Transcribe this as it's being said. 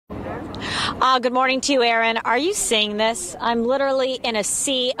Good morning to you, Aaron. Are you seeing this? I'm literally in a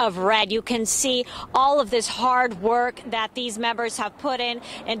sea of red. You can see all of this hard work that these members have put in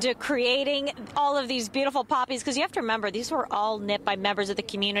into creating all of these beautiful poppies, because you have to remember these were all knit by members of the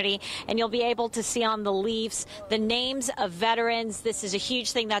community, and you'll be able to see on the leaves the names of veterans. This is a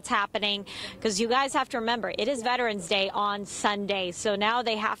huge thing that's happening, because you guys have to remember it is Veterans Day on Sunday, so now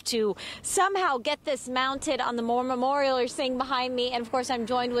they have to somehow get this mounted on the memorial you're seeing behind me. And of course, I'm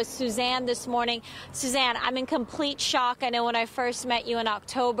joined with Suzanne this morning. Suzanne, I'm in complete shock. I know when I first met you in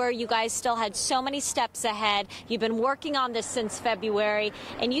October, you guys still had so many steps ahead. You've been working on this since February,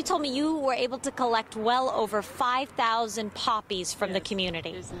 and you told me you were able to collect well over 5,000 poppies from the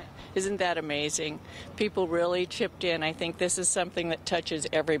community. Isn't that amazing? People really chipped in. I think this is something that touches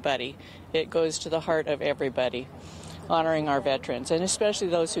everybody. It goes to the heart of everybody, honoring our veterans, and especially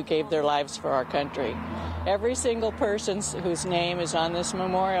those who gave their lives for our country. Every single person whose name is on this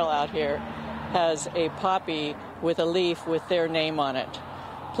memorial out here has a poppy with a leaf with their name on it.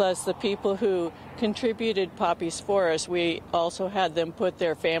 Plus the people who contributed poppies for us, we also had them put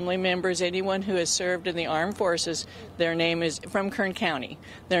their family members, anyone who has served in the armed forces, their name is from Kern County.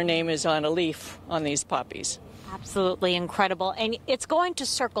 Their name is on a leaf on these poppies. Absolutely incredible. And it's going to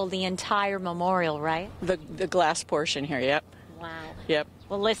circle the entire memorial, right? The glass portion here, yep. Wow. Yep.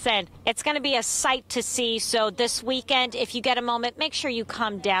 Well, listen, it's going to be a sight to see. So this weekend, if you get a moment, make sure you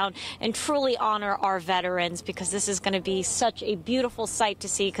come down and truly honor our veterans, because this is going to be such a beautiful sight to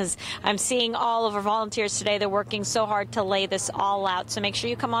see, because I'm seeing all of our volunteers today. They're working so hard to lay this all out. So make sure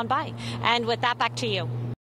you come on by. And with that, back to you.